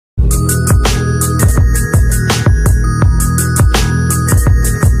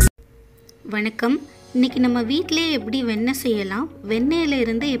வணக்கம். இன்னைக்கு நம்ம வீட்டிலே எப்படி வெண்ணெய் செய்யலாம், வெண்ணெயில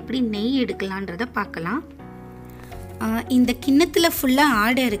இருந்து எப்படி நெய் எடுக்கலான்றதை பார்க்கலாம். இந்த கிண்ணத்தில் ஃபுல்லாக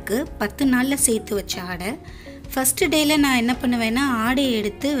ஆடை இருக்குது. 10 நாளில் சேர்த்து வச்ச ஆடை. ஃபஸ்ட்டு டேயில் நான் என்ன பண்ணுவேன்னா, ஆடையை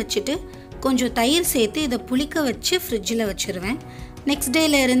எடுத்து வச்சுட்டு கொஞ்சம் தயிர் சேர்த்து இதை புளிக்க வச்சு ஃப்ரிட்ஜில் வச்சுருவேன். நெக்ஸ்ட்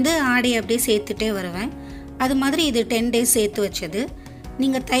டேயில் இருந்து ஆடையை அப்படியே சேர்த்துட்டே வருவேன். அது மாதிரி இது 10 டேஸ் சேர்த்து வச்சது.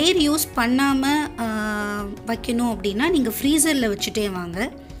 நீங்கள் தயிர் யூஸ் பண்ணாமல் வைக்கணும் அப்படின்னா நீங்கள் ஃப்ரீசரில் வச்சுட்டே வாங்க.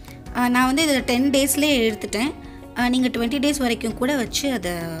 நான் வந்து இதை 10 டேஸ்லேயே எடுத்துட்டேன். நீங்கள் 20 டேஸ் வரைக்கும் கூட வச்சு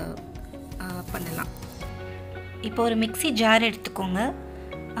அதை பண்ணலாம். இப்போ ஒரு மிக்ஸி ஜார் எடுத்துக்கோங்க.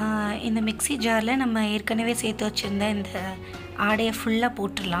 இந்த மிக்ஸி ஜாரில் நம்ம ஏற்கனவே சேர்த்து வச்சுருந்த இந்த ஆடையை ஃபுல்லாக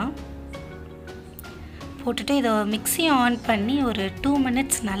போட்டுடலாம். போட்டுட்டு இதை மிக்ஸியை ஆன் பண்ணி ஒரு 2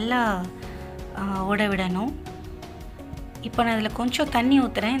 மினிட்ஸ் நல்லா ஓட விடணும். இப்போ நான் அதில் கொஞ்சம் தண்ணி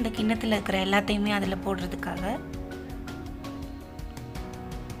ஊற்றுறேன், இந்த கிண்ணத்தில் இருக்கிற எல்லாத்தையுமே அதில் போடுறதுக்காக.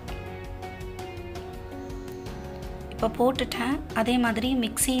 இப்போ போட்டுட்டேன். அதே மாதிரி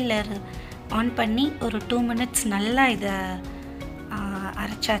மிக்ஸியில் ஆன் பண்ணி ஒரு 2 மினிட்ஸ் நல்லா இதை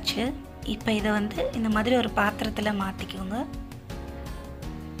அரைச்சாச்சு. இப்போ இதை வந்து இந்த மாதிரி ஒரு பாத்திரத்தில் மாற்றிக்கோங்க.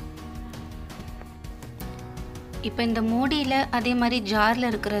 இப்போ இந்த மூடியில் அதே மாதிரி ஜாரில்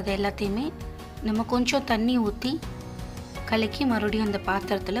இருக்கிறது எல்லாத்தையுமே நம்ம கொஞ்சம் தண்ணி ஊற்றி கலக்கி மறுபடியும் அந்த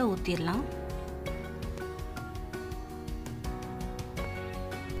பாத்திரத்தில் ஊற்றிடலாம்.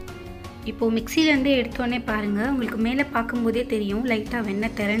 இப்போது மிக்சிலேருந்து எடுத்தோடனே பாருங்கள், உங்களுக்கு மேலே பார்க்கும்போதே தெரியும் லைட்டாக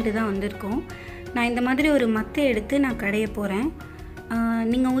வெண்ணெய் திரண்டு தான் வந்திருக்கும். நான் இந்த மாதிரி ஒரு மத்தை எடுத்து நான் கடைய போகிறேன்.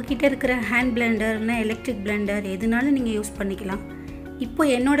 நீங்கள் உங்கள்கிட்ட இருக்கிற ஹேண்ட் பிளெண்டர்னா எலக்ட்ரிக் பிளெண்டர் எதுனாலும் நீங்கள் யூஸ் பண்ணிக்கலாம். இப்போ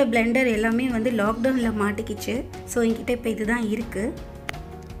என்னோடய பிளெண்டர் எல்லாமே வந்து லாக்டவுனில் மாட்டிக்கிச்சு. ஸோ என்கிட்ட இப்போ இது தான் இருக்குது.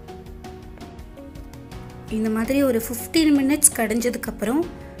 இந்த மாதிரி ஒரு 15 மினிட்ஸ் கடைஞ்சதுக்கப்புறம்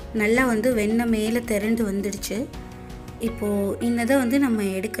நல்லா வந்து வெண்ணெய் மேலே திரண்டு வந்துடுச்சு. இப்போது இதை வந்து நம்ம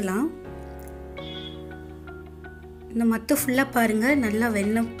எடுக்கலாம். இந்த மற்ற ஃபுல்லாக பாருங்கள், நல்லா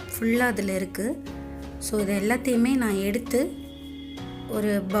வெண்ணெய் ஃபுல்லாக அதில் இருக்குது. ஸோ இது எல்லாத்தையுமே நான் எடுத்து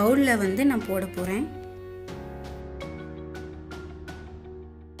ஒரு பவுலில் வந்து நான் போட போகிறேன்.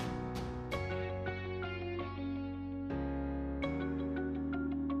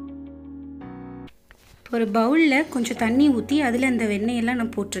 ஒரு பவுலில் கொஞ்சம் தண்ணி ஊற்றி அதில் அந்த வெண்ணெயெல்லாம்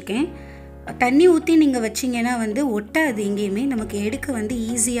நான் போட்டிருக்கேன். தண்ணி ஊற்றி நீங்கள் வச்சிங்கன்னா வந்து ஒட்டாது, எங்கேயுமே நமக்கு எடுக்க வந்து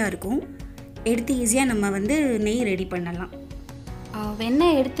ஈஸியாக இருக்கும். எடுத்து ஈஸியாக நம்ம வந்து நெய் ரெடி பண்ணலாம்.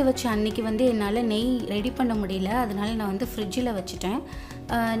 வெண்ணெய் எடுத்து வச்ச அன்றைக்கி வந்து என்னால் நெய் ரெடி பண்ண முடியல, அதனால நான் வந்து ஃப்ரிட்ஜில் வச்சுட்டேன்.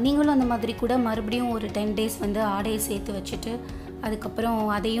 நீங்களும் அந்த மாதிரி கூட மறுபடியும் ஒரு 10 டேஸ் வந்து ஆடையை சேர்த்து வச்சுட்டு அதுக்கப்புறம்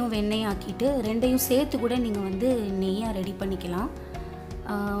அதையும் வெண்ணெய் ஆக்கிட்டு 2ஐயும் சேர்த்து கூட நீங்கள் வந்து நெய்யாக ரெடி பண்ணிக்கலாம்.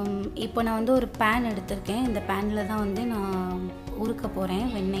 இப்போ நான் வந்து ஒரு பேன் எடுத்திருக்கேன். இந்த பேனில் தான் வந்து நான் உருக்க போகிறேன்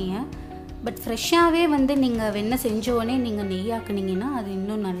வெண்ணெயை. பட் ஃப்ரெஷ்ஷாகவே வந்து நீங்கள் வெண்ணெய் செஞ்சோடனே நீங்கள் நெய் ஆக்குனீங்கன்னா அது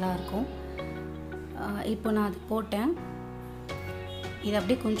இன்னும் நல்லாயிருக்கும். இப்போ நான் அது போட்டேன். இது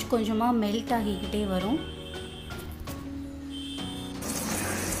அப்படியே கொஞ்சம் கொஞ்சமாக மெல்ட் ஆகிக்கிட்டே வரும்.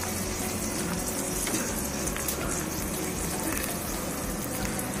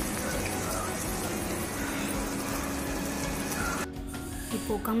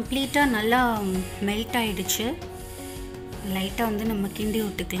 இப்போது கம்ப்ளீட்டாக நல்லா மெல்ட் ஆகிடுச்சு. லைட்டாக வந்து நம்ம கிண்டி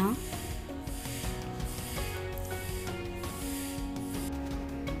விட்டுக்கலாம்.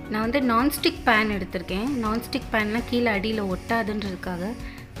 நான் வந்து நான்ஸ்டிக் பேன் எடுத்திருக்கேன். நான்ஸ்டிக் பேன்லாம் கீழே அடியில் ஒட்டாதுன்றதுக்காக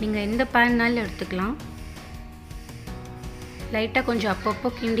நீங்கள் எந்த பேன்னாலும் எடுத்துக்கலாம். லைட்டாக கொஞ்சம்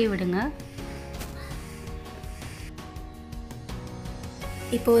அப்பப்போ கிண்டி விடுங்க.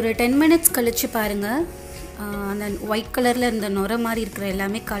 இப்போ ஒரு 10 மினிட்ஸ் கழித்து பாருங்கள், அந்த ஒயிட் கலரில் இருந்த நுரை மாதிரி இருக்கிற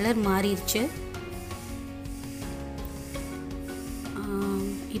எல்லாமே கலர் மாறிடுச்சு.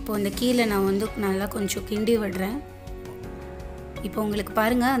 இப்போ அந்த கீழே நான் வந்து நல்லா கொஞ்சம் கிண்டி விடுறேன். இப்போ உங்களுக்கு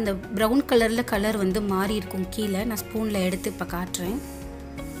பாருங்கள், அந்த ப்ரௌன் கலரில் கலர் வந்து மாறி இருக்கும் கீழே. நான் ஸ்பூனில் எடுத்து இப்போ காட்டுறேன்.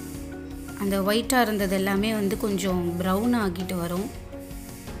 அந்த ஒயிட்டாக இருந்தது எல்லாமே வந்து கொஞ்சம் ப்ரௌன் ஆகிட்டு வரும்.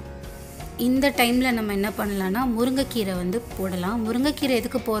 இந்த டைமில் நம்ம என்ன பண்ணலான்னா முருங்கைக்கீரை வந்து போடலாம். முருங்கைக்கீரை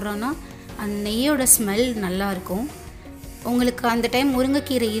எதுக்கு போடுறோன்னா அந்த நெய்யோட ஸ்மெல் நல்லாயிருக்கும். உங்களுக்கு அந்த டைம்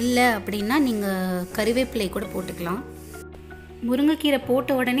முருங்கைக்கீரை இல்லை அப்படின்னா நீங்கள் கறிவேப்பிலை கூட போட்டுக்கலாம். முருங்கைக்கீரை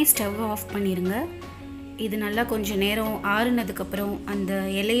போட்ட உடனே ஸ்டவ் ஆஃப் பண்ணிடுங்க. இது நல்லா கொஞ்சம் நேரம் ஆறுனதுக்கப்புறம் அந்த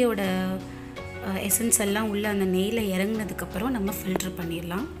இலையோட எசன்ஸ் எல்லாம் உள்ள அந்த நெய்யில் இறங்கினதுக்கப்புறம் நம்ம ஃபில்ட்ரு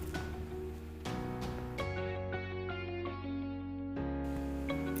பண்ணிடலாம்.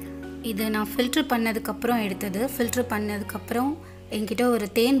 இது நான் ஃபில்ட்ரு பண்ணதுக்கப்புறம் எடுத்தது. ஃபில்ட்ரு பண்ணதுக்கப்புறம் என்கிட்ட ஒரு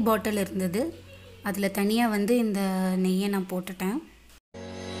தேன் பாட்டில் இருந்தது. அதில் தனியாக வந்து இந்த நெய்யை நான் போட்டுட்டேன்.